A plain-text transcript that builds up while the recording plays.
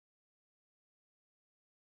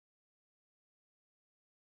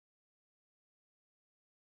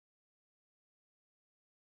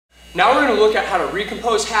Now we're going to look at how to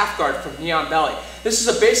recompose half guard from knee on belly. This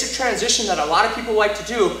is a basic transition that a lot of people like to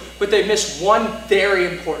do, but they miss one very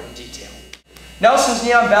important detail. Nelson's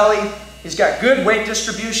knee on belly. He's got good weight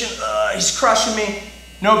distribution. He's crushing me.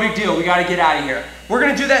 No big deal. We got to get out of here. We're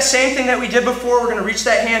going to do that same thing that we did before. We're going to reach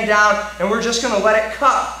that hand down, and we're just going to let it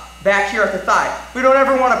cup back here at the thigh. We don't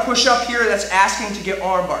ever want to push up here. That's asking to get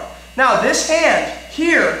armbar. Now this hand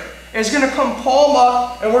here is going to come palm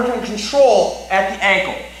up, and we're going to control at the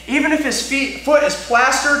ankle. Even if his foot is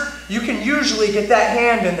plastered, you can usually get that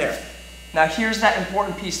hand in there. Now here's that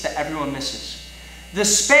important piece that everyone misses. The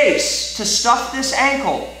space to stuff this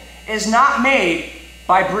ankle is not made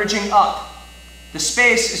by bridging up. The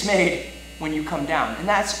space is made when you come down, and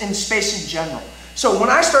that's in space in general. So when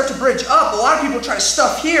I start to bridge up, a lot of people try to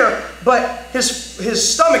stuff here, but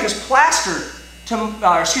his stomach is plastered to,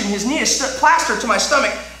 his knee is plastered to my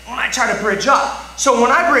stomach when I try to bridge up. So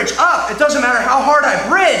when I bridge up, it doesn't matter how hard I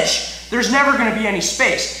bridge, there's never going to be any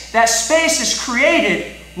space. That space is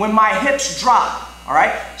created when my hips drop, all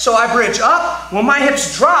right? So I bridge up. When my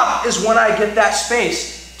hips drop is when I get that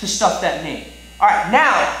space to stuff that knee. All right,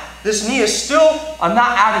 now, this knee is still, I'm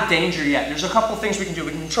not out of danger yet. There's a couple things we can do.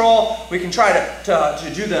 We can control, we can try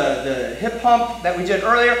to do the hip pump that we did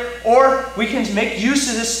earlier, or we can make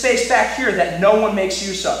use of this space back here that no one makes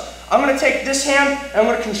use of. I'm going to take this hand and I'm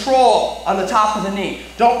going to control on the top of the knee.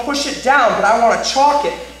 Don't push it down, but I want to chalk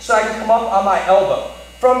it so I can come up on my elbow.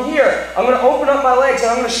 From here, I'm going to open up my legs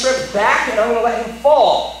and I'm going to shrimp back and I'm going to let him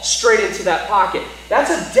fall straight into that pocket.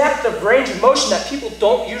 That's a depth of range of motion that people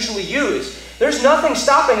don't usually use. There's nothing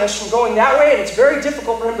stopping us from going that way, and it's very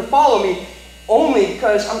difficult for him to follow me only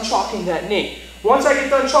because I'm chalking that knee. Once I get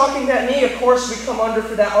done chalking that knee, of course, we come under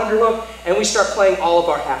for that underhook and we start playing all of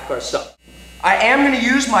our half guard stuff. I am going to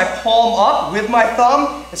use my palm up with my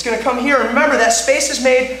thumb. It's going to come here. And remember, that space is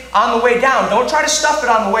made on the way down. Don't try to stuff it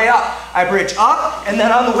on the way up. I bridge up, and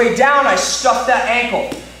then on the way down, I stuff that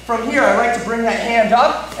ankle. From here, I like to bring that hand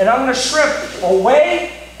up, and I'm going to shrimp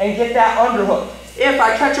away and get that underhook. If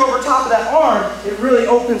I catch over top of that arm, it really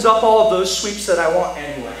opens up all of those sweeps that I want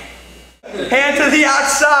anyway. Hand to the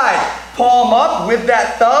outside, palm up with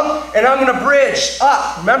that thumb, and I'm going to bridge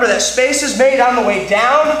up. Remember, that space is made on the way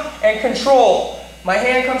down, and control. My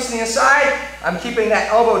hand comes to the inside, I'm keeping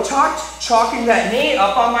that elbow tucked, chalking that knee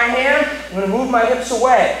up on my hand. I'm going to move my hips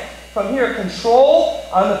away. From here, control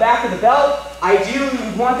on the back of the belt. Ideally,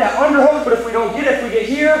 we want that underhook, but if we don't get it, if we get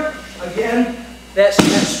here, again, that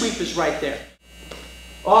sweep is right there.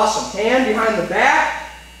 Awesome. Hand behind the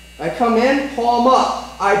back. I come in, palm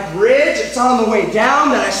up. I bridge, it's on the way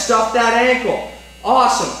down, then I stuff that ankle.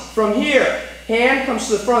 Awesome. From here, hand comes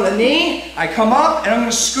to the front of the knee. I come up and I'm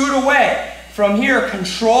going to scoot away. From here,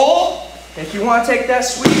 control. If you want to take that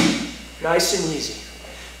sweep, nice and easy.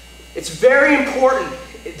 It's very important,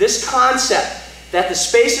 this concept, that the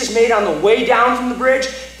space is made on the way down from the bridge,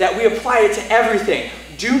 that we apply it to everything.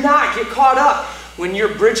 Do not get caught up when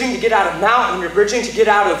you're bridging to get out of mount, when you're bridging to get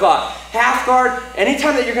out of half guard.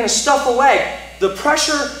 Anytime that you're going to stuff a leg, the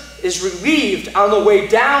pressure is relieved on the way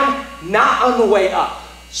down, not on the way up.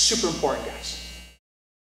 Super important, guys.